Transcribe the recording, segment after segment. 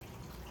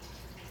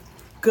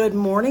Good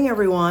morning,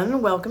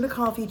 everyone. Welcome to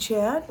Coffee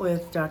Chat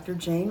with Dr.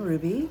 Jane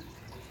Ruby.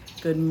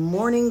 Good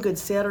morning, good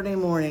Saturday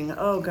morning.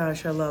 Oh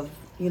gosh, I love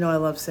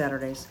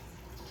Saturdays.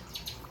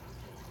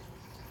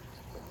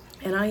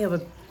 And I have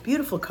a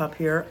beautiful cup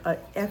here. I'm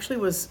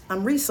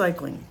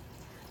recycling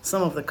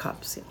some of the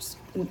cups,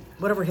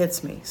 whatever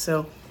hits me.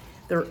 So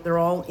they're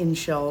all in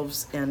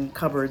shelves and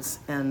cupboards,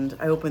 and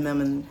I open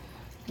them, and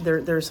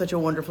they're such a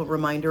wonderful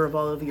reminder of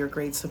all of your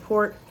great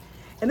support.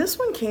 And this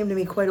one came to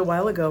me quite a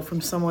while ago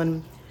from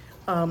someone.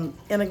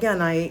 And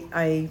again,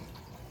 I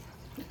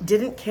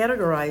didn't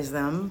categorize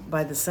them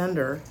by the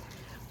sender.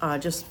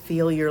 Just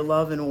feel your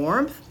love and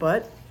warmth,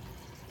 but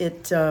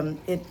it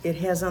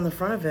has on the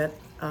front of it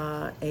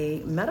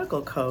a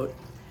medical coat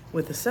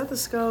with the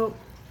stethoscope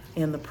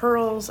and the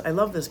pearls. I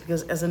love this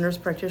because as a nurse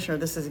practitioner,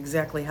 this is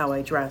exactly how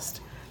I dressed.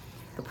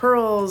 The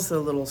pearls, the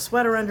little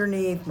sweater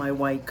underneath, my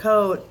white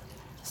coat,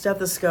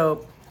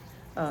 stethoscope.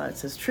 It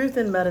says Truth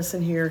in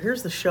Medicine here.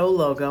 Here's the show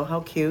logo.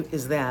 How cute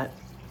is that?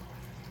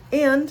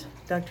 And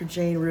Dr.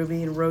 Jane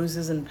Ruby and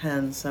roses and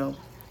pens. So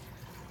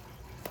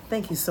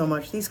thank you so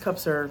much. These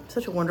cups are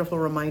such a wonderful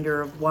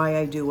reminder of why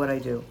I do what I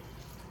do.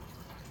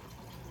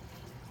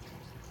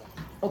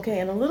 Okay,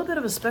 and a little bit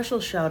of a special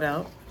shout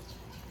out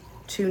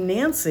to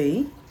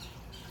Nancy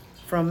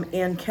from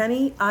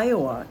Ankeny,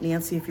 Iowa.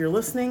 Nancy, if you're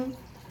listening,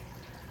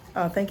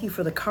 thank you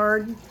for the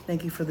card.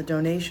 Thank you for the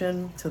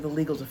donation to the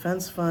Legal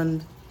Defense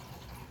Fund.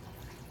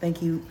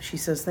 Thank you. She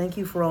says, thank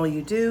you for all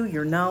you do.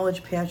 Your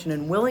knowledge, passion,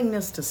 and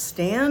willingness to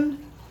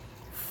stand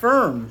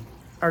firm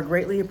are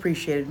greatly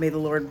appreciated. May the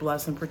Lord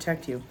bless and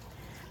protect you.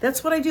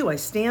 That's what I do. I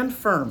stand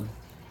firm.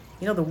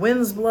 You know, the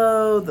winds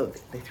blow,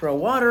 they throw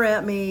water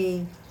at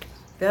me.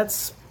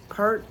 That's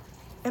part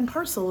and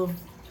parcel of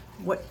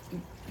what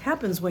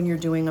happens when you're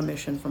doing a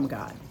mission from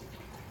God.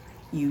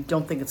 You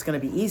don't think it's going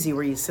to be easy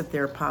where you sit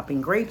there popping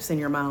grapes in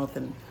your mouth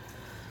and,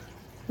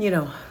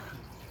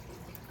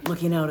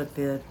 looking out at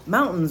the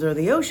mountains or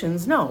the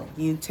oceans. No,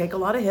 you take a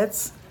lot of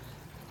hits,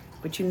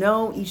 but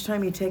each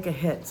time you take a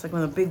hit, it's like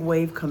when a big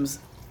wave comes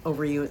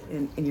over you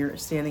and you're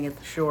standing at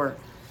the shore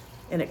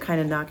and it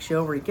kind of knocks you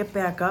over. You get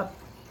back up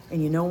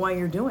and you know why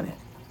you're doing it.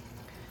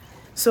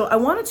 So I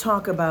want to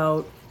talk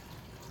about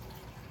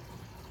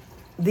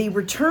the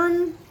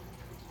return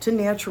to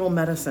natural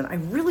medicine. I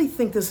really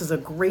think this is a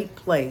great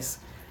place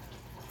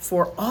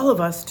for all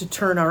of us to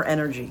turn our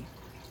energy.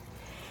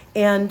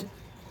 And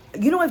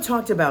I've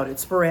talked about it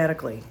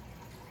sporadically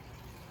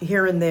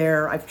here and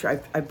there.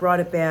 I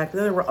brought it back.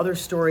 Then there were other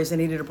stories I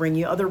needed to bring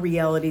you, other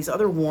realities,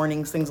 other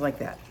warnings, things like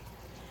that.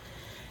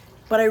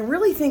 But I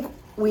really think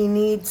I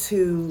need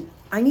to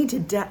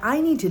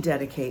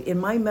dedicate in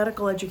my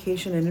medical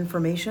education and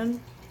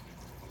information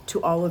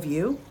to all of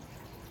you.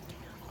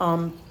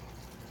 I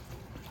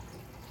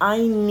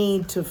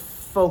need to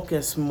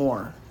focus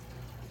more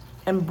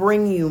and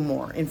bring you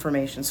more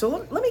information.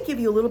 So let me give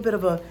you a little bit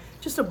of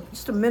just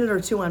a minute or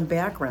two on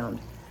background.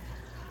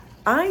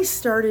 I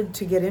started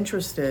to get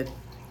interested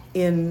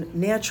in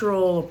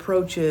natural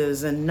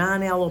approaches and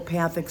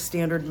non-allopathic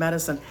standard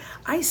medicine.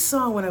 I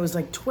saw when I was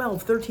like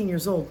 12, 13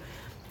 years old,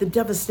 the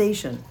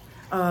devastation,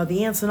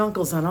 the aunts and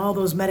uncles on all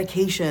those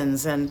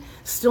medications and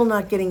still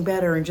not getting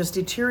better and just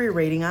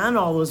deteriorating on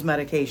all those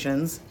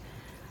medications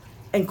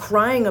and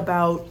crying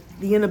about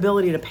the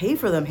inability to pay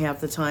for them half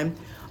the time,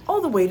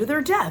 all the way to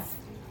their death.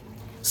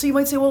 So you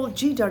might say, well,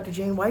 gee, Dr.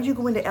 Jane, why did you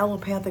go into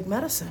allopathic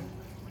medicine,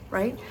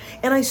 right?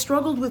 And I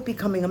struggled with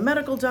becoming a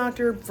medical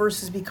doctor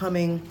versus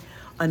becoming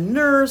a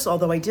nurse,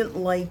 although I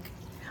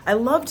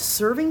loved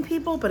serving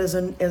people, but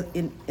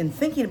in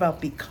thinking about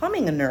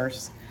becoming a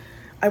nurse,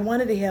 I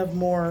wanted to have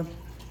more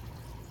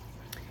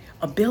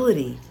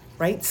ability,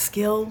 right?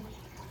 Skill,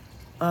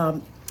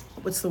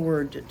 what's the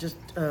word? Just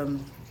the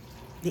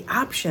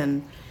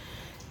option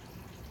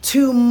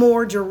to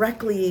more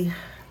directly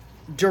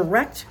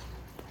direct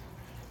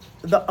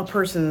a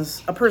person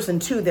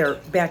to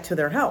back to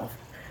their health.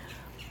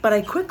 But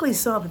I quickly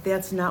saw that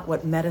that's not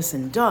what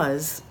medicine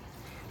does,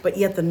 but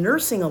yet the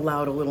nursing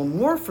allowed a little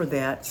more for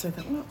that. So I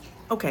thought, well,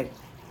 okay,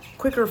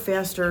 quicker,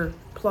 faster,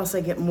 plus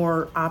I get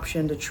more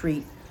option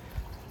to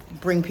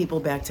bring people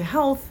back to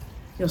health.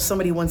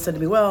 Somebody once said to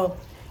me, well,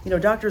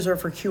 doctors are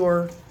for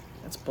cure.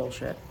 That's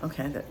bullshit.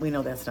 Okay, we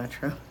know that's not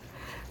true.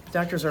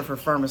 Doctors are for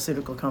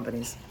pharmaceutical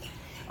companies.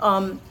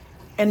 And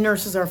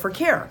nurses are for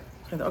care.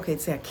 Okay,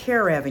 it's that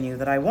care avenue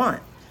that I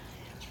want.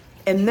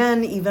 And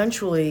then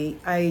eventually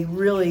I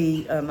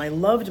really, I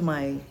loved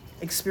my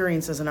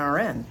experience as an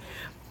RN,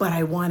 but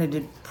I wanted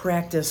to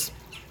practice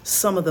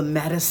some of the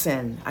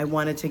medicine. I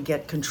wanted to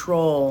get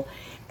control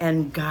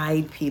and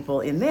guide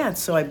people in that.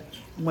 So I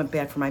went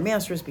back for my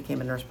master's,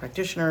 became a nurse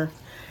practitioner.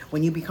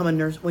 When you become a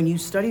nurse, when you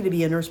study to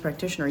be a nurse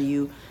practitioner,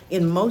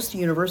 in most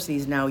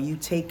universities now, you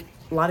take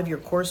a lot of your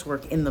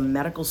coursework in the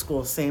medical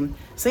school, same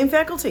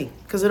faculty,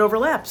 because it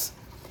overlaps.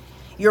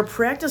 You're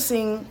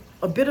practicing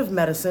a bit of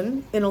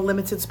medicine in a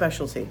limited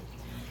specialty,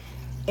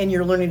 and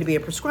you're learning to be a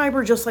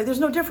prescriber, just like there's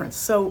no difference.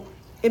 So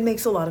it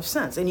makes a lot of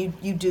sense. And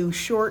you do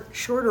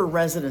shorter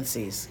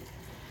residencies,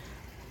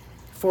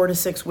 4 to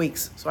 6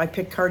 weeks. So I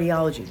picked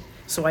cardiology.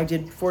 So I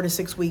did 4 to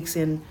 6 weeks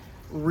in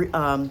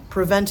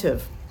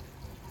preventive,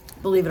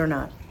 believe it or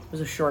not. It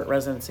was a short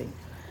residency.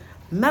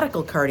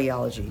 Medical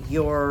cardiology,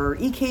 your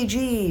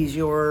EKGs,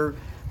 your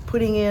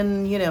putting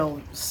in,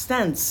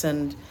 stents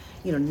and,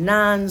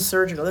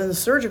 non-surgical. Then the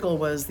surgical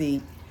was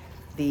the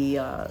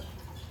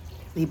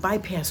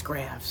bypass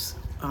grafts,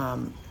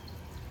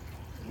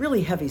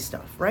 really heavy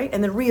stuff, right?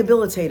 And then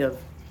rehabilitative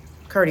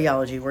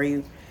cardiology, where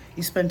you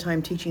spend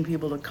time teaching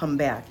people to come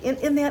back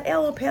in that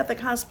allopathic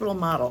hospital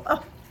model.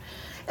 Oh.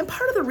 And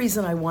part of the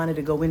reason I wanted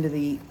to go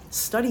into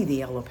study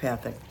the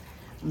allopathic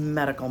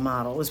medical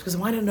model was because I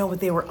wanted to know what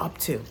they were up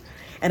to.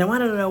 And I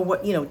wanted to know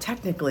what,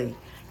 technically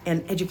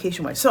and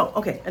education-wise. So,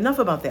 okay, enough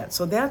about that.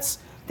 So that's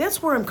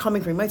where I'm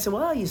coming from. You might say,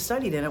 well, you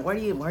studied in it. Why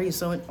are you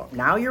so,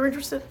 now you're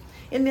interested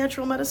in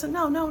natural medicine?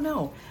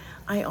 No.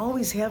 I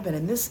always have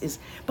been,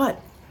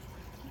 but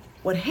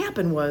what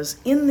happened was,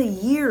 in the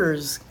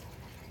years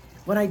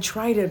when I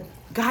try to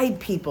guide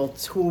people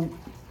to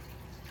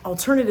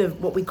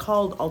what we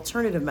called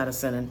alternative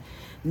medicine and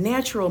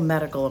natural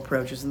medical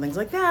approaches and things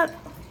like that,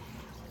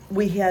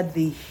 we had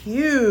the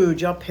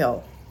huge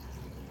uphill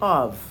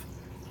of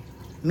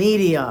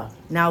media,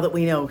 now that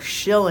we know,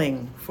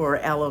 shilling for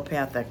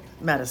allopathic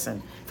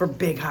medicine, for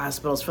big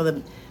hospitals, for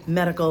the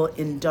medical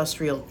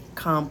industrial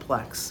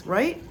complex,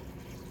 right?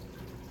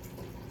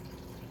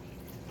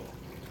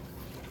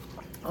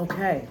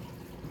 Okay,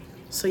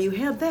 so you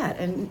had that,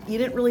 and you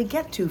didn't really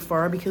get too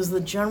far because the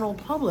general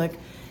public,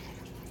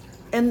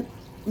 and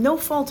no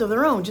fault of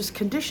their own, just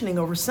conditioning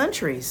over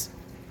centuries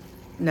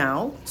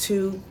now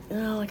to,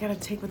 I gotta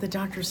take what the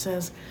doctor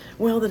says.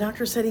 Well, the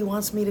doctor said he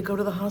wants me to go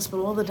to the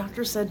hospital. Well, the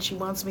doctor said she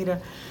wants me to,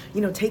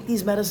 take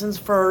these medicines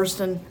first,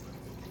 and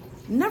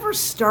never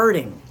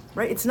starting,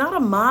 right? It's not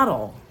a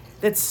model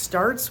that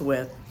starts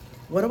with,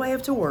 what do I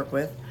have to work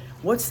with?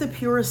 What's the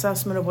pure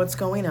assessment of what's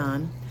going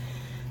on?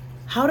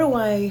 How do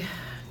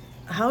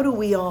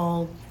we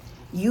all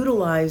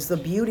utilize the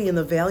beauty and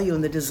the value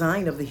and the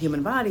design of the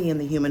human body and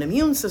the human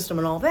immune system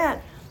and all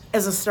that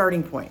as a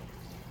starting point?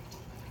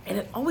 And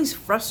it always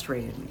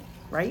frustrated me,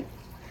 right?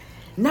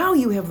 Now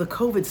you have the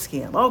COVID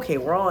scam. Okay,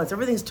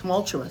 everything's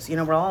tumultuous.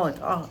 We're all like,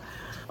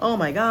 oh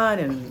my God,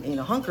 and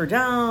hunker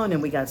down,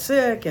 and we got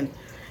sick, and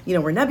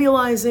we're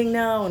nebulizing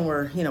now, and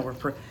we're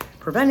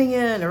preventing it.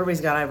 And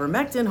everybody's got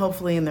ivermectin,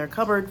 hopefully, in their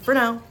cupboard for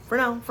now,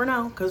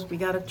 because we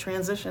got to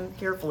transition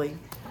carefully.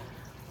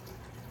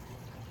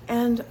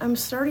 And I'm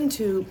starting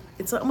to,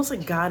 it's almost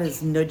like God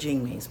is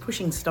nudging me. He's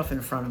pushing stuff in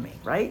front of me,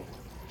 right?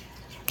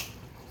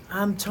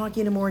 I'm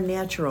talking to more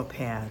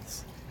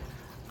naturopaths.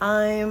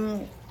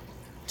 I'm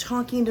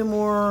talking to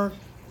more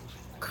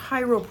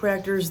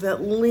chiropractors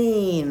that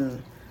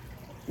lean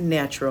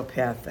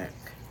naturopathic.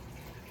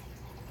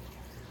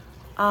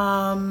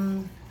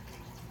 I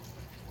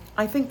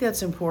think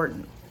that's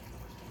important.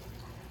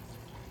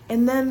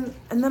 And then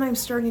I'm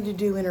starting to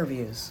do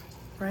interviews,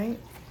 right?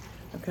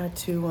 I've got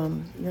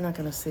to, you're not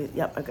gonna see it.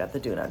 Yep, I've got the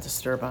do not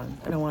disturb on.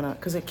 I don't wanna,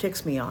 because it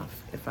kicks me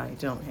off if I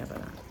don't have it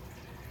on.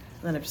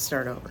 Then I have to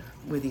start over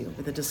with you,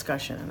 with a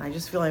discussion. And I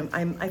just feel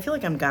I feel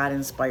like I'm God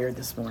inspired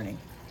this morning.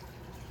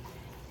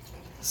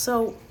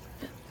 So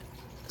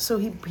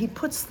he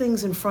puts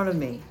things in front of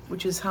me,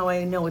 which is how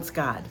I know it's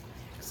God.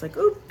 It's like,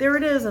 oop, there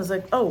it is. And it's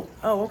like, oh,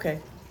 okay.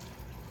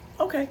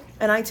 Okay.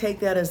 And I take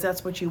that as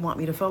that's what you want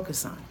me to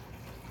focus on.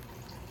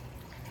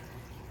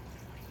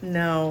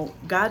 Now,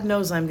 God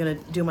knows I'm going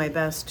to do my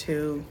best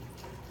to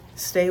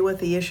stay with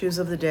the issues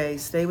of the day,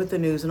 stay with the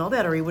news and all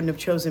that, or he wouldn't have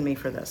chosen me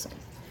for this.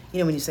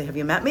 When you say, have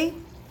you met me?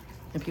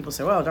 And people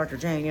say, well, Dr.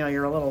 Jane,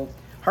 you're a little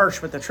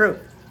harsh with the truth.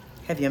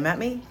 Have you met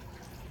me?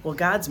 Well,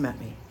 God's met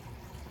me.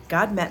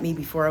 God met me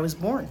before I was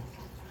born.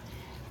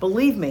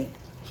 Believe me,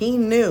 he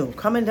knew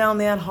coming down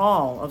that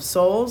hall of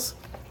souls.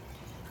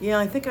 Yeah,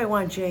 I think I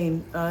want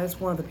Jane. That's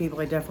one of the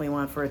people I definitely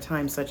want for a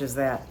time such as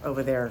that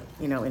over there,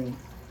 in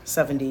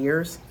 70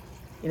 years.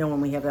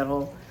 When we have that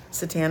whole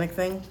satanic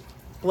thing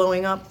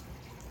blowing up.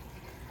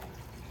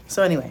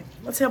 So anyway,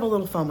 let's have a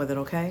little fun with it,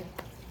 okay?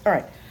 All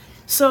right.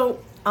 So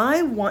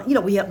I want,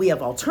 we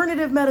have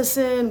alternative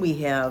medicine, we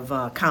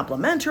have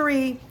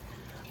complementary.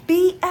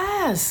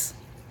 BS,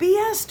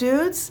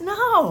 dudes,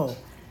 no.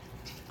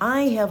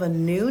 I have a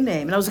new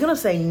name, and I was gonna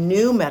say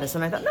new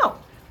medicine. I thought, no,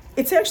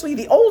 it's actually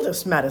the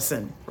oldest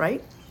medicine,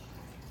 right?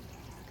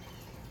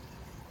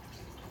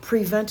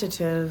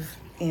 Preventative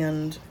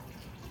and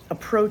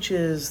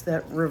approaches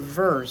that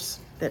reverse,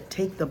 that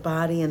take the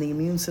body and the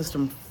immune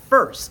system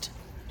first.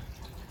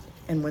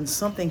 And when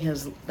something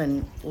has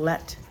been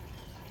let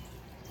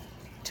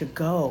to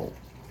go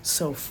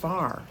so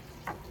far,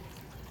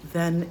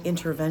 then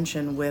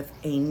intervention with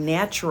a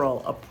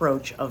natural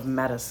approach of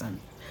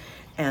medicine.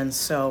 And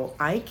so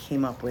I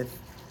came up with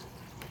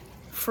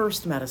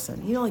First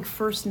Medicine. Like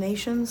First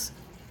Nations?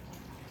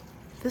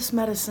 This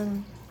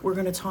medicine we're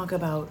going to talk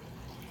about,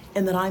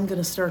 and that I'm going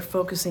to start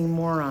focusing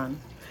more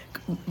on.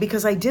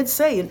 Because I did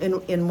say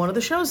in one of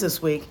the shows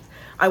this week,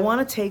 I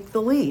want to take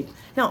the lead.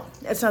 Now,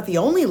 it's not the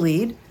only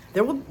lead.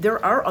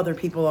 There are other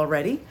people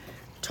already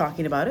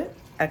talking about it,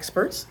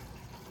 experts,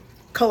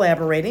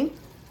 collaborating.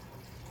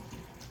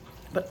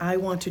 but I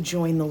want to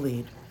join the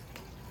lead.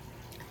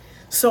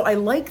 So I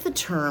like the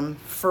term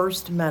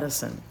first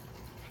medicine.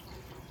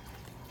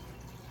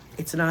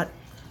 It's not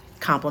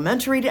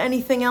complementary to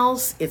anything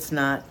else. It's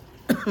not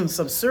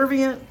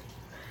subservient.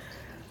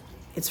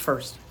 It's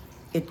first.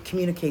 It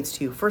communicates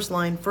to you. First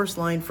line, first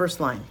line, first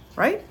line,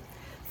 right?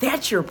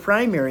 That's your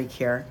primary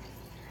care.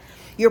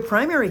 Your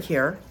primary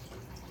care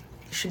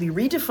should be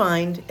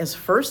redefined as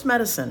first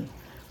medicine,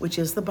 which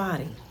is the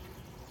body,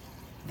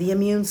 the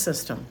immune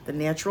system, the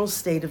natural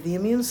state of the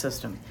immune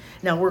system.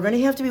 Now, we're going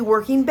to have to be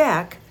working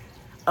back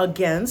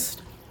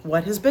against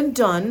what has been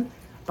done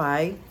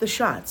by the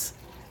shots.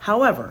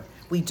 However,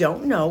 we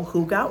don't know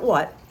who got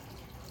what,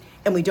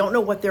 and we don't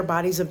know what their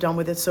bodies have done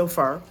with it so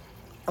far,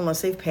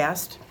 unless they've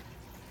passed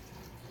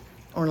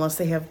or unless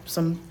they have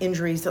some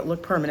injuries that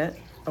look permanent,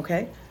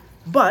 okay?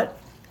 But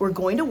we're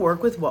going to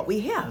work with what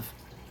we have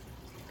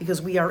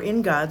because we are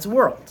in God's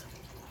world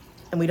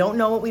and we don't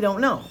know what we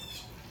don't know.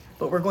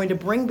 But we're going to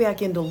bring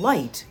back into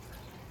light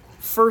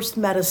first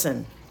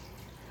medicine.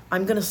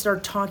 I'm going to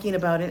start talking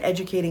about and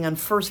educating on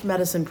first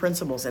medicine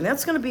principles, and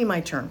that's going to be my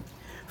term,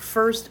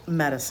 first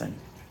medicine.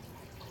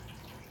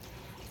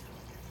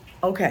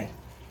 Okay,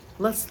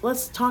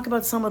 let's talk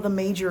about some of the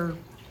major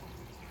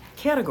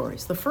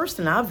categories. The first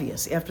and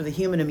obvious, after the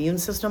human immune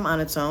system on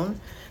its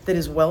own, that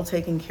is well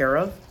taken care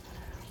of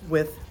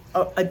with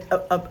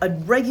a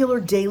regular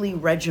daily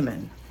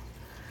regimen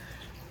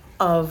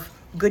of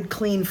good,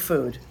 clean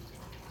food,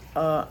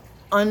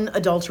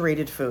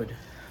 unadulterated food,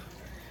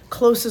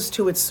 closest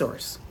to its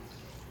source,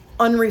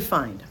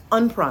 unrefined,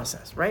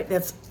 unprocessed, right?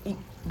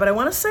 But I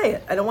want to say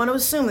it. I don't want to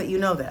assume that you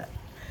know that.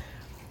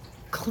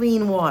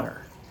 Clean water.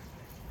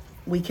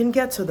 We can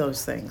get to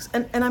those things.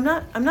 And I'm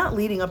not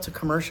leading up to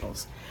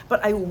commercials,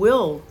 but I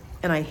will,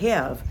 and I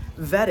have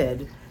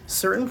vetted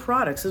certain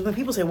products. Because when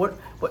people say,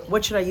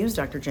 what should I use,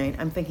 Dr. Jane?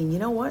 I'm thinking, you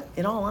know what?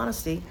 In all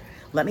honesty,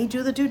 let me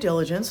do the due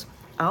diligence.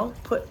 I'll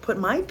put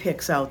my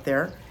picks out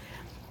there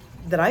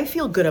that I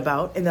feel good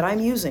about and that I'm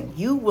using.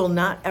 You will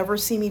not ever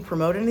see me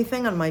promote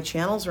anything on my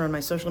channels or on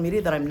my social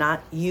media that I'm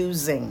not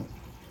using.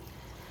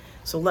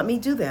 So let me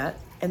do that.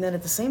 And then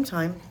at the same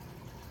time,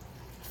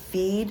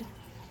 feed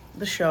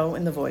the show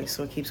and the voice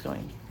so it keeps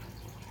going.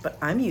 But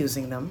I'm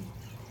using them.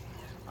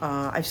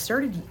 I've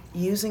started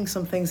using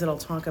some things that I'll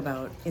talk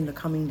about in the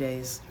coming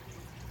days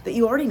that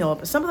you already know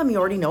about. Some of them you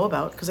already know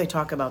about because I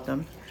talk about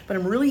them, but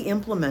I'm really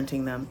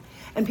implementing them.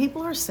 And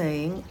people are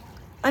saying,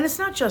 and it's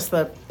not just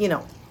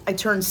I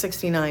turned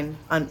 69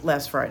 on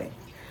last Friday,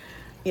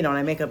 and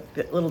I make a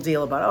little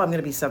deal about, I'm going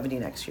to be 70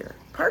 next year.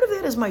 Part of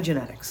that is my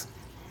genetics.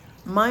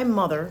 My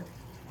mother,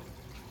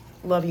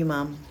 love you,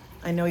 Mom.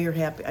 I know you're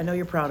happy. I know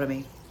you're proud of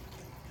me.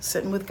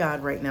 Sitting with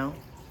God right now.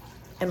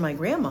 And my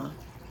grandma,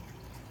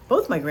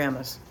 both my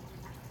grandmas,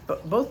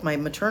 both my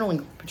maternal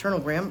and paternal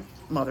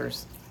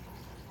grandmothers,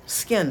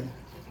 skin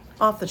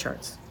off the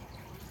charts.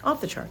 Off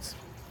the charts.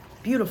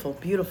 Beautiful,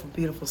 beautiful,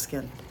 beautiful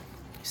skin.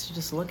 I used to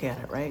just look at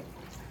it, right?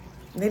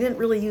 And they didn't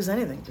really use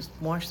anything, just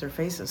wash their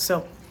faces.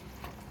 So,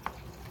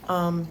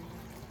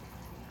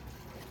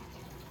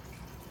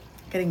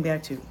 getting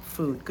back to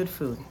food, good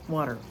food,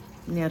 water,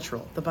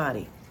 natural, the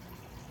body.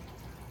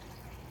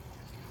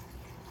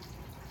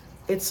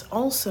 It's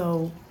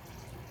also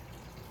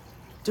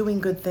doing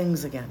good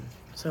things again.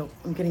 So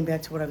I'm getting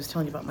back to what I was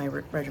telling you about my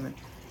regimen.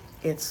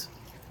 It's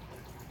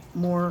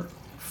more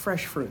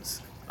fresh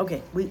fruits.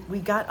 Okay, we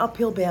got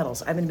uphill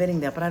battles. I've been admitting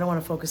that, but I don't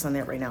want to focus on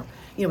that right now.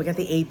 We got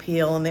the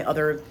A-peel and the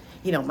other,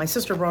 my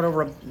sister brought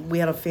over, we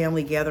had a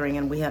family gathering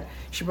and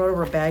she brought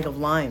over a bag of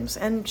limes.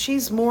 And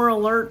she's more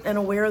alert and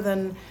aware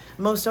than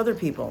most other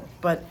people.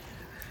 But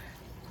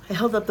I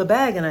held up the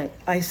bag and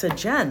I said,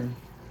 Jen,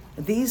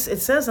 it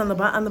says on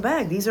the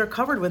bag, these are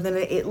covered with, and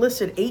it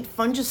listed 8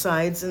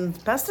 fungicides and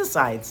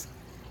pesticides.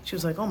 She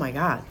was like, oh my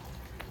God.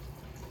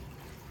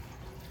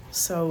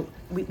 So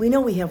we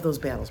know we have those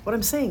battles. What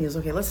I'm saying is,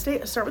 okay, let's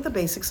start with the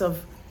basics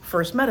of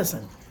first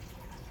medicine.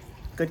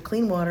 Good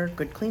clean water,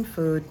 good clean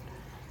food,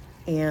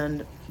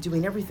 and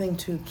doing everything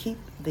to keep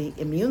the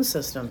immune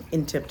system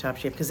in tip-top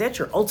shape, because that's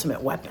your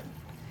ultimate weapon.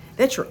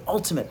 That's your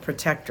ultimate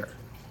protector.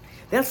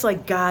 That's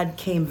like God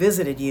came,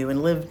 visited you,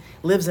 and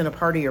lives in a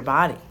part of your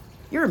body.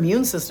 Your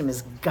immune system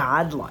is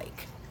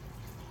godlike.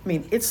 I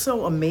mean, it's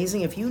so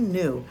amazing. If you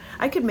knew,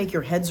 I could make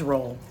your heads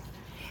roll.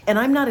 And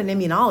I'm not an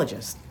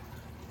immunologist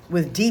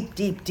with deep,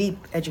 deep, deep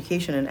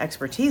education and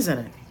expertise in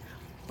it.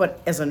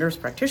 But as a nurse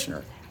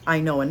practitioner,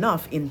 I know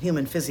enough in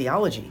human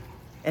physiology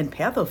and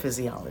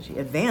pathophysiology,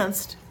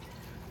 advanced,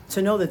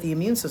 to know that the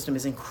immune system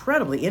is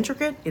incredibly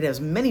intricate. It has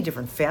many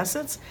different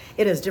facets.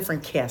 It has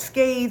different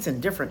cascades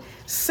and different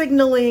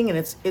signaling, and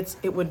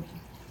it would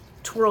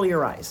twirl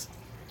your eyes.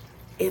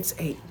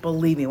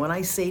 Believe me, when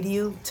I say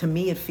to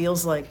me, it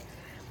feels like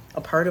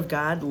a part of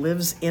God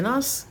lives in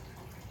us,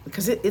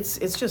 because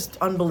it's just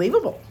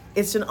unbelievable.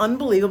 It's an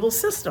unbelievable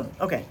system.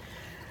 Okay.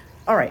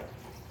 All right.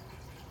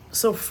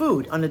 So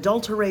food,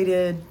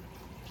 unadulterated.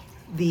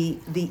 The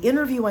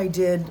interview I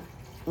did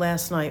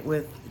last night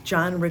with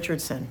John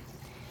Richardson,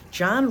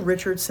 John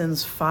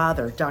Richardson's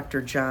father,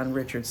 Dr. John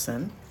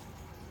Richardson,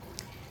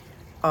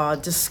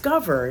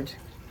 discovered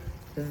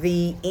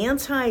the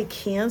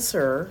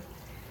anti-cancer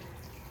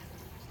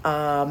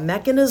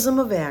mechanism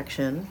of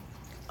action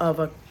of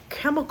a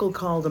chemical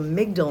called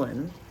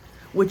amygdalin,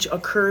 which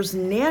occurs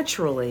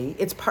naturally.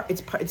 It's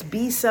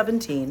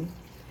B17,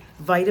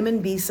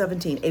 vitamin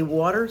B17, a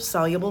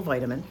water-soluble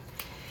vitamin.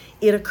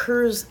 It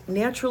occurs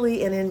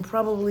naturally and in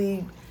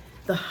probably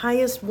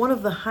one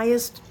of the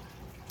highest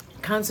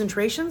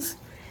concentrations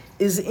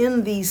is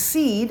in the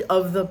seed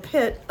of the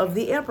pit of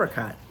the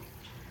apricot.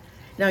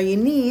 Now you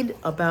need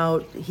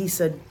about, he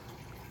said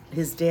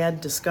his dad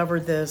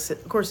discovered this.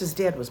 Of course, his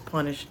dad was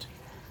punished.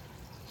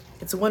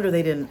 It's a wonder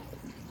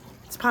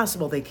it's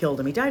possible they killed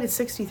him. He died at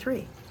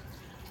 63.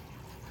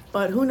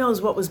 But who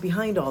knows what was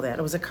behind all that?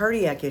 It was a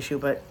cardiac issue,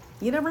 but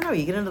you never know.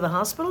 You get into the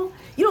hospital,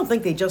 you don't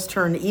think they just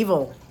turned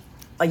evil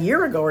a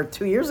year ago or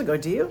 2 years ago,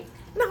 do you?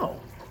 No,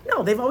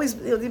 they've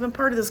been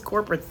part of this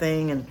corporate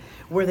thing and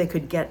where they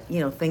could get,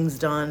 things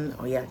done.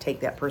 Oh yeah,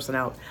 take that person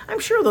out. I'm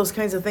sure those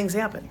kinds of things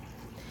happen.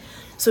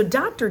 So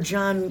Dr.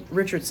 John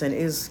Richardson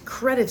is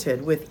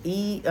credited with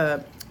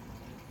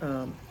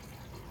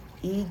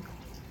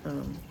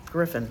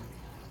Griffin,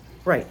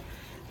 right?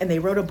 And they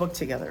wrote a book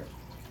together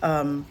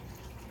on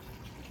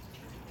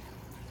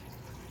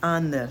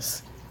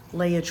this.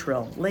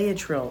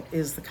 Laetrile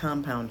is the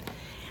compound.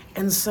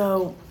 And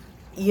so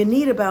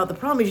the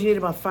problem is you need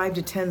about 5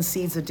 to 10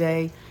 seeds a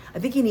day. I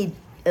think you need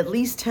at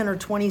least 10 or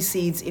 20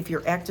 seeds if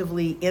you're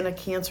actively in a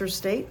cancer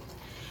state.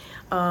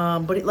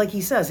 But like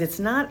he says, it's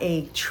not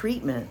a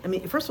treatment. I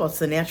mean, first of all, it's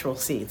the natural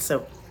seed,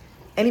 so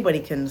anybody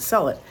can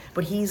sell it.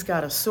 But he's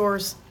got a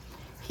source.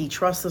 He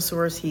trusts the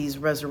source. He's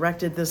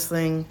resurrected this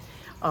thing.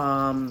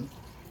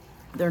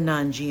 They're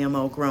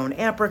non-GMO grown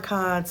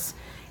apricots.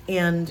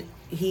 And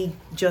he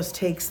just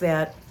takes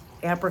that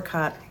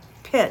apricot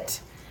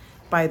pit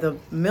by the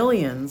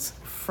millions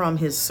from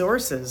his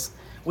sources,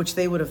 which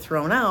they would have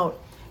thrown out,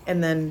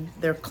 and then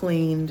they're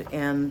cleaned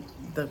and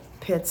the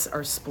pits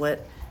are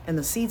split and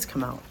the seeds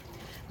come out.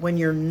 When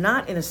you're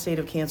not in a state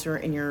of cancer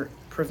in your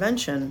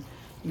prevention,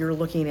 you're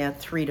looking at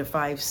 3 to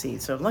 5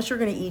 seeds. So unless you're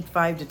going to eat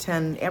 5 to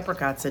 10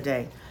 apricots a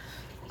day,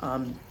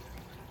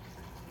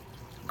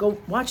 go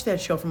watch that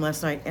show from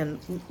last night and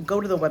go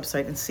to the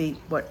website and see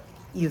what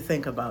you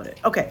think about it.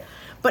 Okay,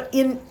 but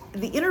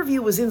the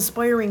interview was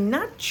inspiring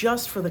not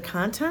just for the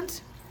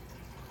content,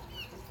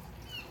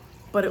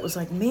 but it was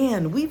like,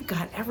 man, we've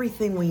got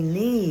everything we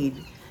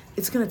need.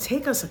 It's going to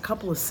take us a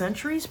couple of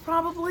centuries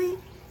probably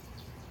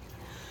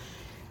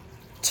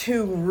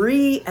to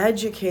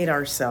re-educate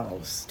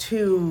ourselves,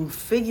 to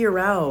figure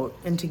out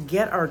and to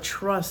get our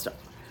trust,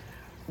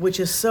 which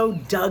is so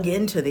dug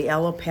into the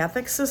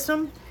allopathic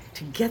system,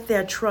 to get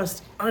that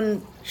trust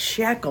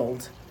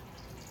unshackled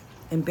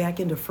and back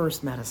into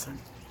first medicine.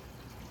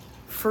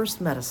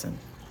 First medicine.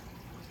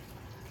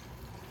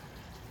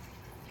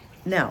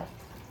 Now,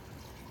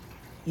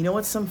 you know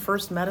what's some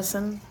first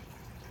medicine?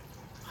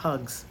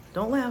 Hugs.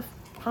 Don't laugh.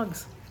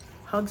 Hugs.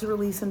 Hugs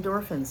release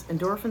endorphins.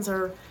 Endorphins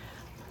are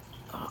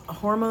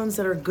hormones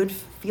that are good,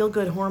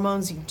 feel-good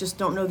hormones. You just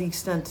don't know the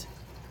extent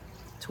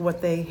to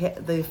what the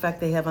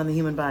effect they have on the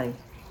human body.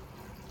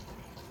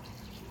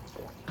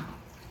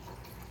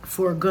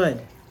 For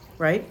good,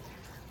 right?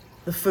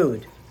 The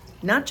food.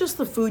 Not just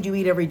the food you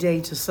eat every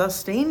day to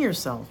sustain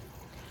yourself,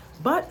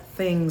 but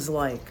things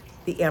like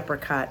the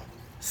apricot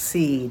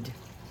seed,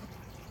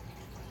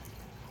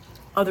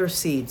 other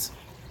seeds,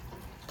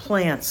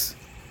 plants.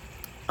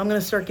 I'm going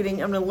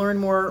to learn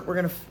more. We're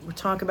going to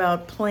talk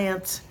about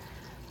plants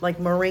like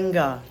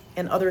moringa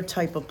and other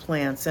type of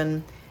plants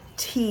and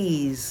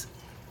teas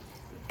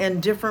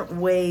and different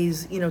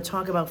ways,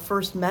 talk about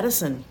first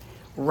medicine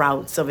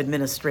routes of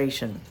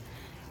administration,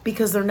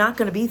 because they're not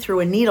going to be through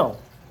a needle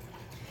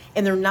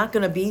and they're not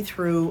going to be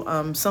through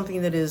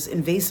something that is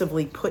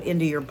invasively put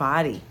into your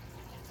body.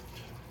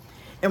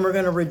 And we're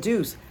going to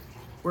reduce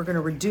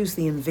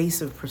the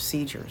invasive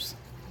procedures.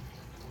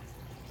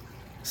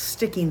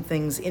 Sticking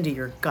things into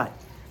your gut,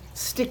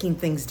 sticking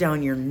things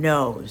down your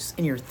nose,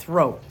 in your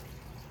throat,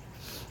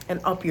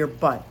 and up your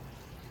butt.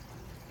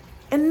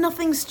 And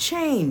nothing's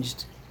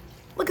changed.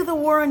 Look at the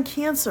war on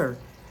cancer.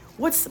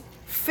 What's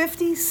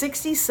 50,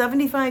 60,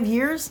 75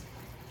 years?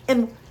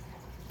 And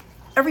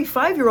every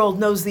 5-year-old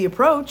knows the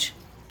approach.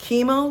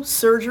 Chemo,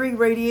 surgery,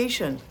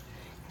 radiation.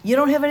 You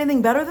don't have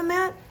anything better than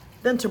that?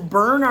 Than to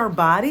burn our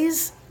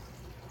bodies?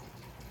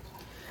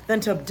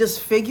 Than to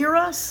disfigure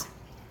us?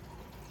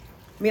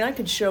 I mean, I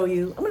could show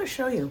you. I'm going to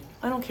show you.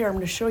 I don't care. I'm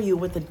going to show you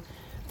with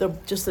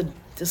the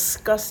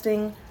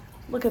disgusting.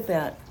 Look at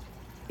that.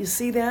 You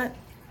see that?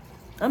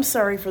 I'm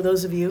sorry for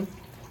those of you.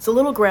 It's a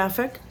little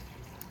graphic,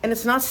 and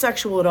it's not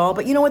sexual at all,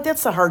 but you know what?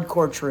 That's the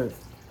hardcore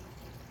truth.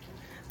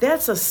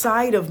 That's a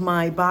side of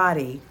my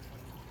body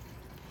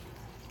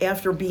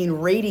after being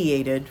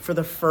radiated for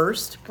the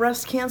first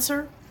breast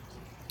cancer.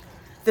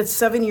 That's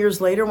 7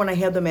 years later when I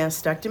had the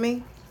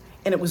mastectomy,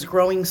 and it was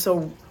growing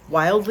so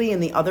wildly in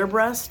the other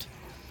breast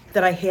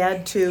that I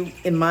had to,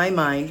 in my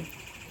mind,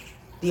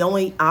 the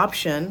only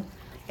option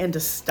and to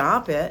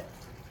stop it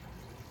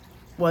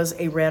was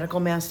a radical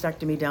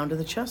mastectomy down to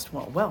the chest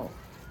wall. Well,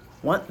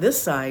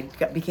 This side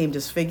became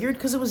disfigured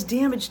because it was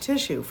damaged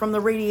tissue from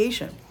the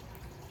radiation.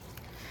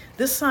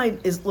 This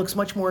side looks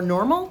much more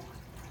normal.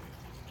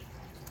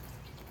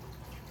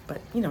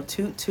 But, you know,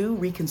 two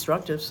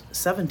reconstructives,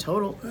 7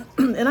 total.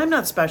 And I'm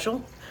not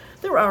special.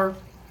 There are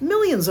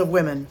millions of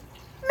women,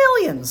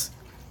 millions,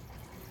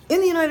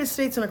 in the United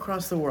States and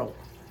across the world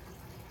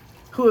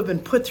who have been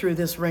put through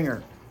this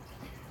ringer.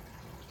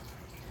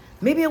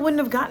 Maybe I wouldn't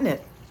have gotten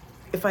it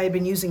if I had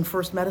been using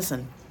First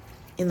Medicine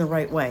in the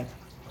right way.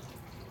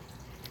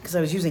 Because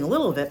I was using a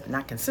little of it, but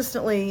not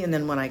consistently. And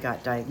then when I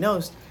got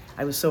diagnosed,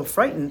 I was so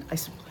frightened. I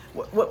said,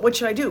 what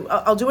should I do?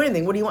 I'll do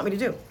anything. What do you want me to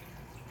do?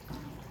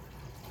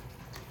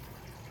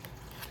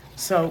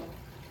 So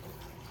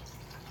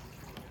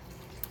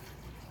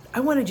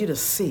I wanted you to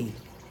see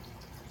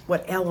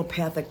what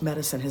allopathic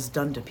medicine has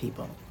done to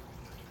people.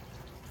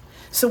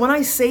 So when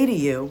I say to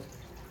you,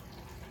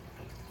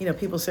 you know,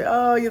 people say,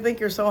 oh, you think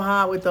you're so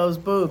hot with those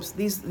boobs.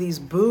 These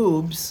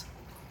boobs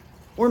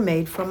were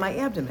made from my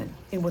abdomen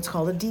in what's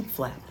called a deep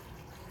flap.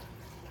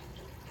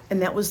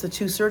 And that was the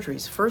 2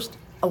 surgeries. First,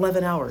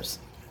 11 hours.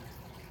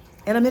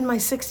 And I'm in my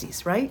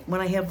 60s, right?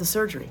 When I have the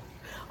surgery,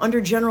 under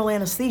general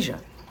anesthesia.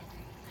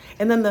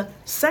 And then the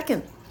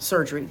second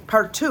surgery,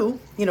 part 2,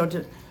 you know,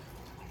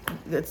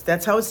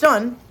 that's how it's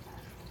done,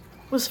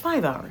 was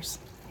 5 hours.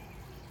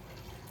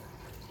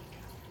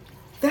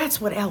 That's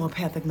what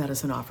allopathic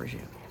medicine offers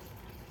you.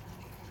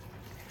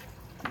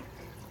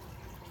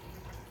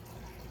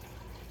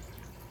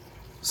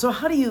 So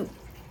how do you,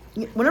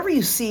 whenever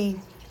you see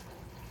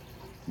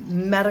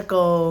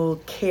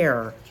medical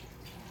care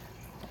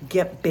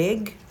get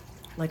big,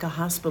 like a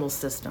hospital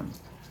system,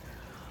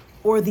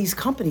 or these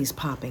companies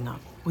popping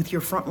up with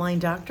your frontline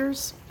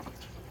doctors,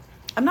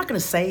 I'm not going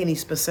to say any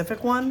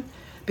specific one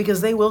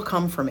because they will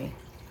come for me.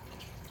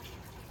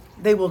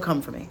 They will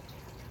come for me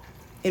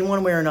in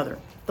one way or another.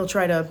 They'll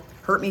try to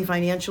hurt me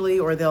financially,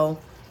 or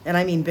and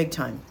I mean big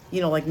time, you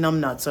know, like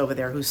numbnuts over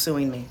there who's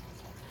suing me.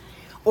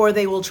 Or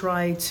they will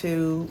try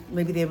to,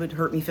 maybe they would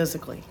hurt me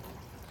physically.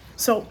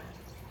 So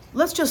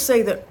let's just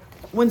say that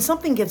when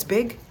something gets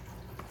big,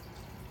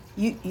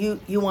 you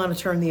want to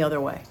turn the other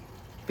way,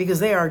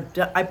 because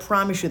I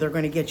promise you they're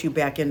going to get you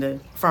back into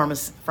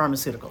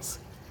pharmaceuticals.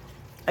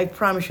 I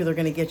promise you they're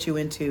going to get you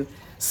into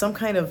some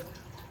kind of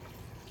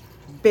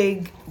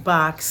big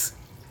box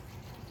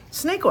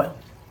snake oil.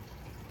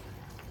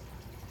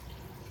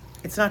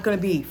 It's not going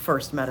to be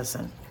First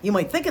Medicine. You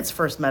might think it's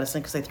First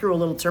Medicine because they threw a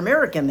little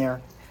turmeric in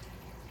there.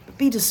 But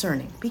be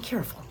discerning. Be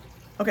careful.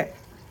 Okay.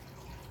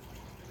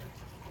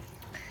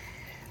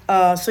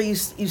 So you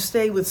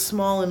stay with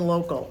small and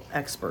local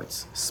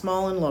experts.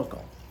 Small and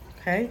local.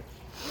 Okay?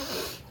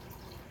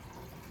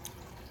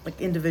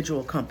 Like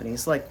individual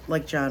companies,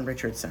 like John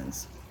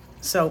Richardson's.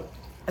 So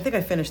I think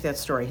I finished that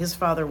story. His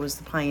father was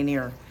the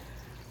pioneer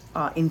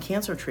in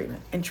cancer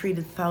treatment and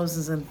treated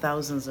thousands and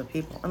thousands of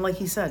people. And like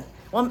he said,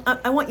 well,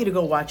 I want you to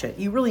go watch it.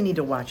 You really need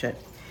to watch it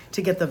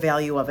to get the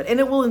value of it. And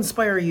it will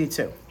inspire you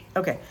too.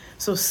 Okay,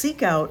 so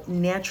seek out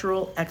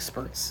natural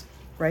experts,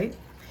 right?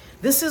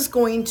 This is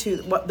going to,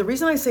 the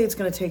reason I say it's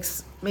going to take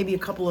maybe a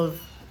couple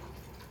of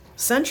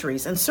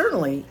centuries, and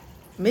certainly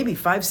maybe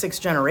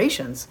 5-6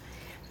 generations,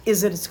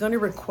 is that it's going to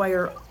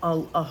require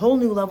a whole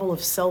new level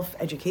of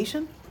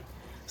self-education,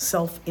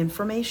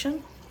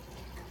 self-information,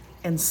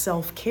 and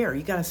self-care.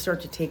 You got to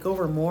start to take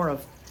over more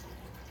of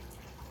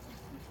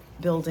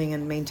building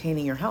and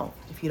maintaining your health.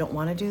 If you don't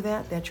want to do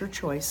that, that's your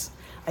choice.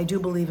 I do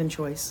believe in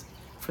choice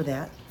for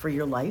that, for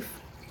your life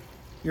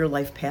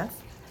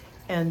path.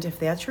 And if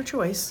that's your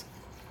choice,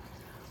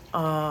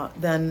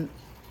 then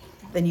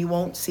you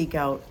won't seek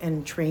out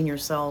and train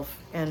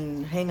yourself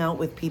and hang out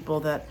with people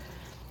that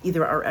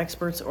either are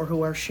experts or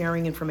who are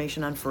sharing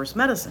information on First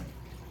Medicine.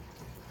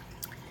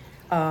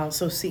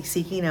 So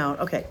seeking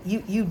out, okay,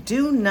 you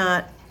do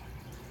not,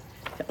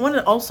 I want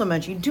to also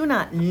mention, you do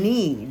not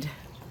need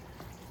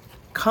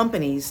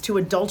companies to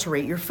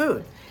adulterate your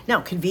food.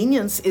 Now,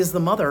 convenience is the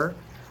mother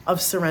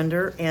of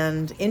surrender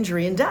and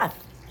injury and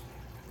death.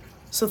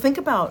 So think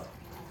about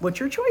what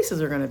your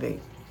choices are going to be.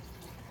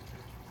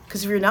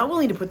 Because if you're not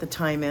willing to put the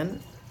time in,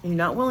 and you're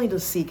not willing to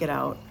seek it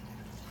out,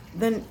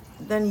 then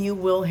you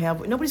will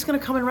have, nobody's going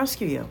to come and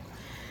rescue you.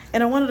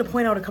 And I wanted to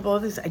point out a couple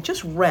of things. I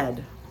just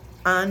read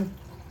on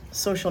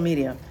social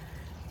media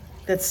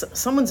that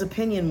someone's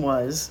opinion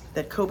was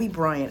that Kobe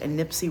Bryant and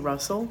Nipsey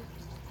Russell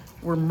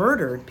were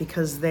murdered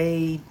because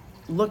they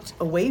looked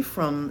away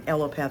from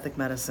allopathic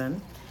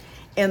medicine,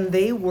 and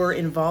they were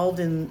involved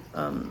in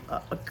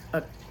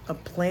a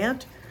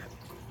plant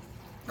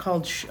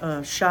called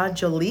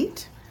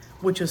shajalit,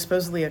 which was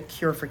supposedly a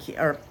cure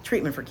or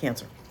treatment for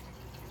cancer.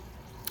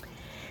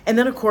 And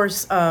then, of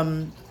course,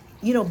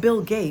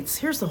 Bill Gates,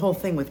 here's the whole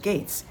thing with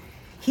Gates.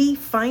 He's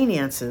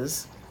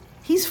financing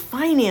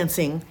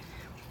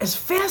as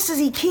fast as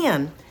he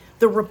can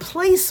the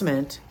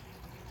replacement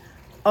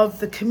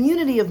of the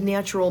community of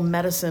natural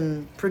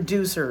medicine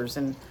producers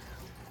and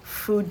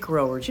food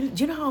growers. Do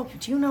you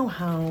know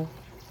how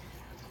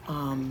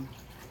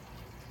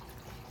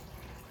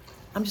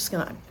I'm just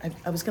gonna,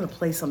 I was gonna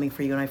play something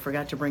for you and I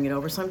forgot to bring it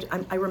over. So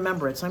I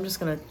remember it. So I'm just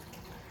gonna,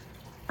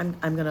 I'm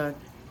gonna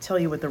tell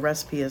you what the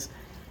recipe is.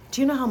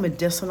 Do you know how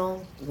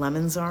medicinal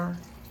lemons are?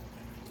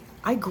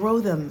 I grow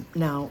them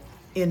now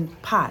in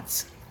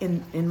pots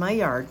in my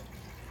yard.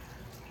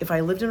 If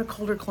I lived in a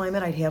colder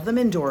climate, I'd have them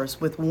indoors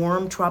with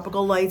warm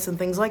tropical lights and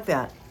things like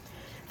that.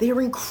 They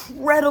are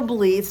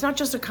incredibly, it's not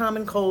just a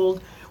common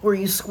cold where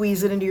you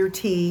squeeze it into your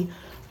tea.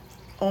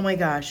 Oh my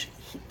gosh.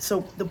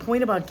 So the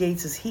point about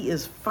Gates is he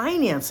is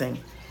financing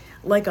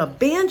like a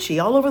banshee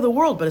all over the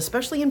world, but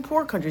especially in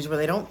poor countries where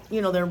they don't,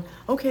 they're,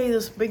 okay,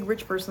 this big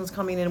rich person's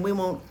coming in, we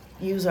won't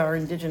use our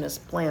indigenous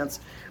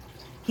plants.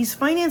 He's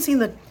financing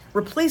the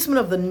replacement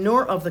of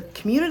the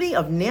community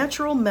of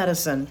natural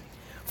medicine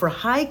for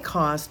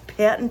high-cost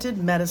patented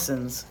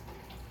medicines.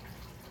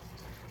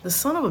 The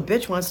son of a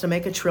bitch wants to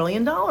make $1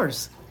 trillion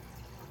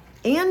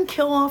and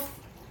kill off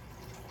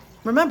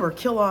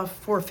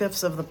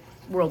 4/5 of the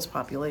world's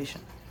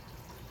population.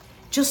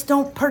 Just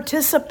don't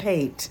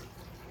participate.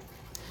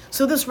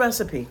 So this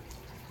recipe,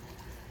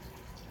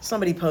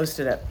 somebody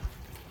posted it,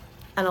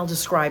 and I'll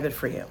describe it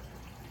for you.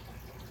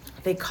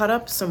 They cut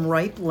up some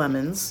ripe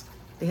lemons.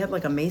 They had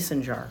like a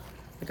mason jar,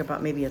 like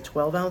about maybe a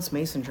 12-ounce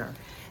mason jar.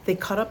 They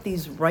cut up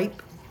these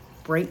ripe,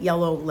 bright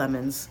yellow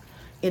lemons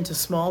into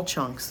small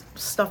chunks,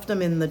 stuffed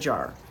them in the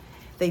jar.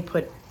 They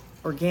put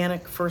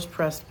organic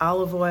first-pressed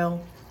olive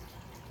oil.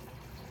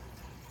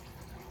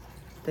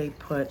 They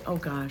put, oh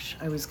gosh,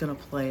 I was gonna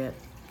play it.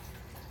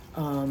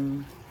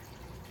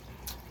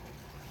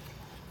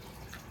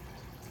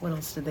 What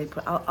else did they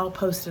put? I'll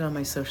post it on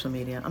my social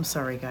media. I'm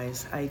sorry,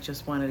 guys. I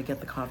just wanted to get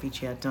the coffee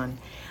chat done.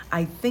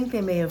 I think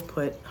they may have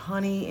put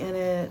honey in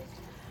it.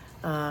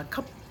 A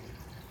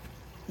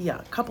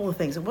couple of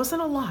things. It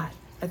wasn't a lot.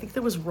 I think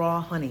there was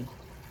raw honey,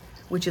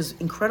 which is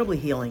incredibly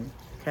healing,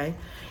 okay?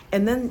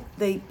 And then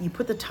you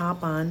put the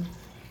top on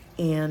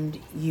and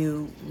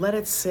you let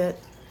it sit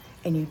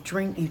and you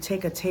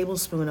take a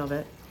tablespoon of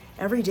it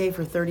every day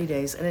for 30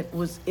 days and it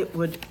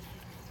would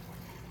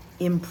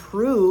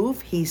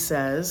improve, he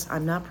says,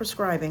 I'm not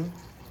prescribing,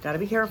 gotta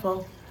be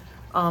careful,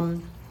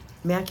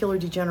 macular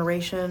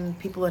degeneration,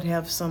 people that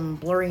have some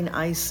blurring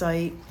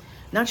eyesight,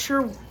 not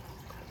sure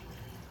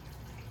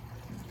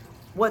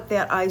what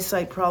that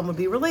eyesight problem would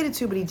be related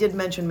to, but he did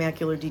mention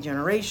macular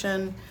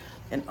degeneration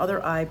and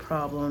other eye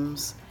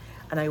problems,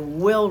 and I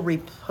will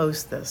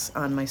repost this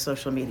on my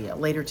social media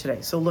later today,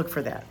 so look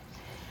for that.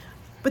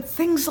 But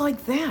things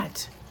like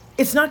that,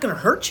 it's not gonna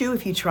hurt you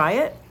if you try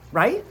it,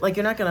 right? Like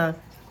you're not gonna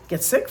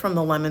get sick from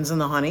the lemons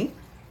and the honey.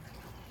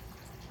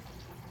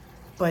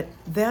 But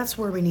that's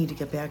where we need to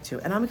get back to.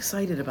 And I'm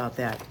excited about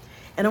that.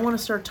 And I want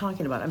to start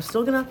talking about it. I'm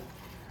still going to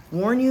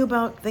warn you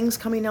about things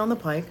coming down the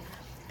pike.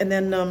 And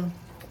then,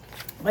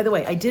 by the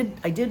way, I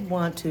did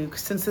want to,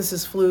 since this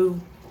is flu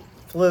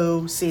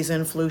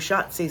season, flu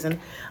shot season,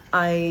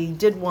 I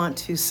did want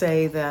to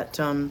say that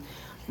a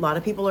lot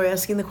of people are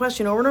asking the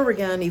question over and over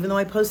again, even though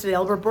I posted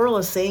Albert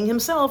Bourla saying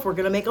himself, we're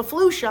going to make a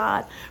flu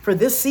shot for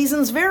this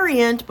season's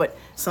variant, but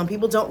some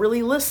people don't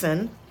really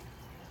listen.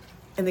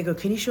 And they go,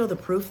 can you show the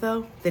proof,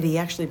 though, that he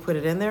actually put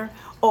it in there?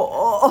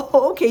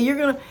 Oh, okay, you're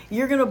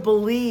gonna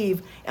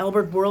believe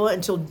Albert Bourla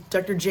until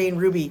Dr. Jane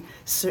Ruby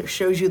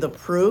shows you the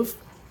proof?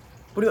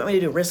 What do you want me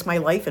to do, risk my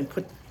life and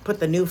put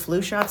the new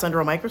flu shots under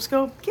a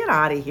microscope? Get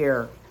out of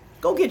here.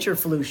 Go get your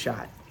flu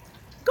shot.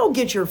 Go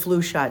get your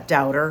flu shot,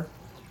 doubter.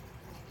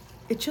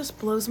 It just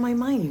blows my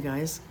mind, you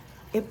guys.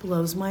 It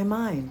blows my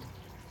mind.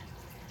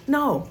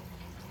 No,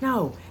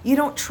 you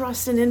don't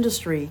trust an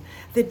industry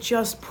that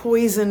just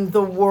poisoned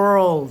the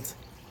world.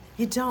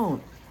 You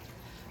don't.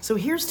 So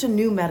here's to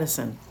new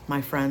medicine,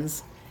 my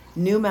friends.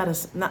 New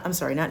medicine,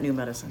 not new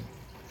medicine.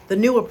 The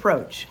new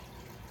approach.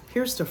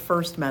 Here's to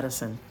first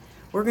medicine.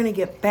 We're gonna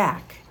get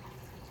back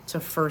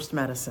to first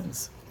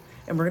medicines.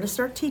 And we're gonna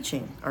start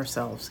teaching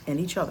ourselves and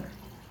each other.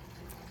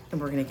 And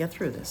we're gonna get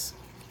through this.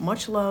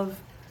 Much love.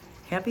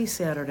 Happy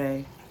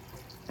Saturday,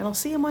 and I'll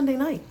see you Monday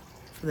night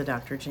for the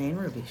Dr. Jane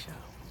Ruby Show.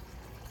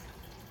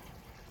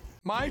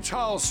 My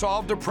Towels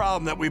solved a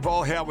problem that we've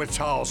all had with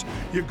towels.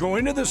 You go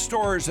into the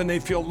stores and they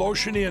feel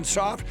lotiony and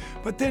soft,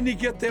 but then you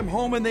get them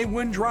home and they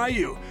wind dry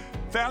you.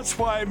 That's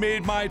why I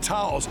made My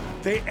Towels.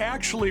 They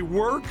actually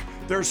work,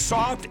 they're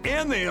soft,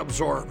 and they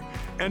absorb.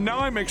 And now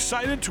I'm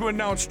excited to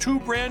announce 2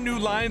 brand new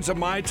lines of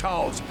My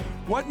Towels.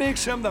 What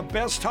makes them the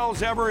best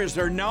towels ever is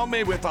they're now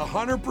made with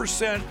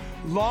 100%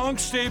 long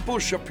staple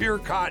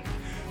Shapir cotton.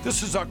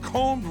 This is a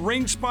combed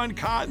ring spun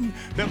cotton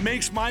that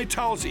makes My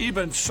Towels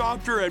even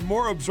softer and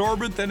more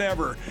absorbent than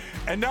ever.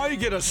 And now you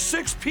get a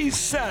 6-piece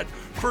set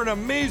for an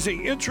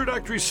amazing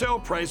introductory sale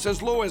price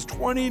as low as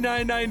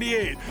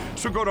 $29.98.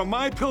 So go to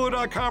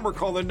mypillow.com or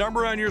call the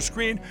number on your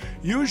screen.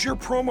 Use your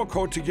promo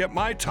code to get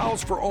My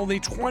Towels for only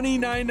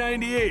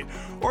 $29.98.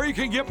 Or you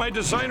can get my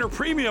designer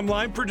premium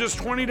line for just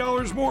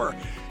 $20 more.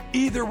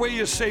 Either way,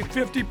 you save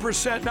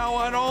 50% now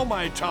on all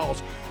My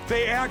Towels.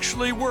 They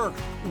actually work.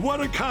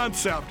 What a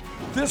concept.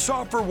 This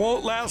offer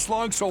won't last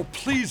long, so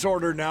please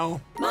order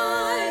now.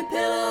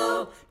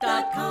 mypillow.com.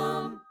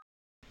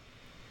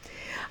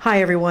 Hi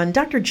everyone,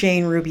 Dr.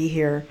 Jane Ruby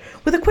here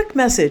with a quick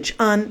message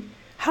on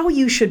how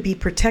you should be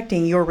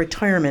protecting your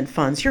retirement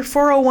funds, your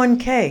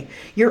 401k,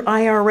 your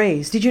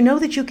IRAs. Did you know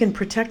that you can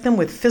protect them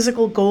with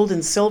physical gold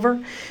and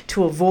silver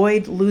to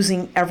avoid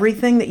losing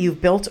everything that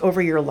you've built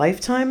over your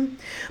lifetime?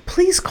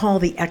 Please call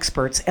the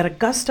experts at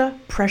Augusta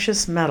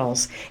Precious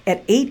Metals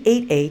at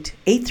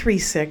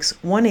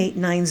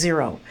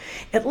 888-836-1890.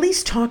 At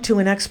least talk to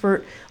an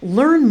expert,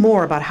 learn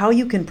more about how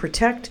you can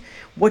protect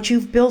what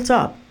you've built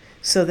up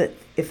so that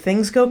if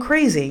things go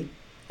crazy,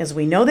 as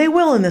we know they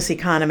will in this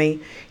economy,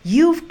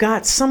 you've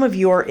got some of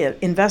your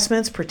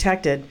investments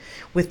protected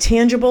with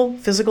tangible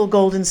physical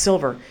gold and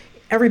silver.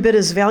 Every bit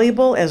as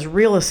valuable as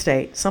real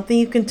estate, something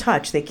you can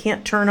touch, they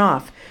can't turn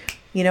off,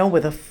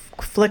 with a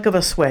flick of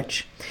a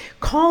switch.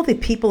 Call the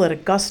people at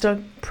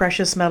Augusta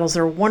Precious Metals.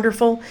 They're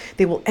wonderful.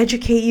 They will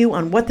educate you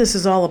on what this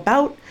is all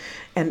about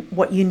and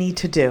what you need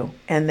to do.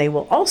 And they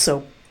will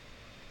also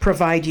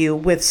provide you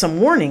with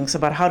some warnings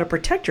about how to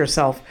protect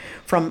yourself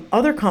from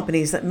other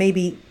companies that may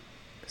be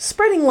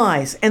spreading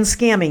lies and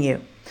scamming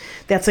you.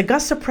 That's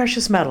Augusta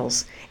Precious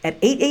Metals at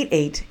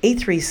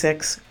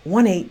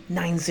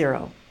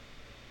 888-836-1890.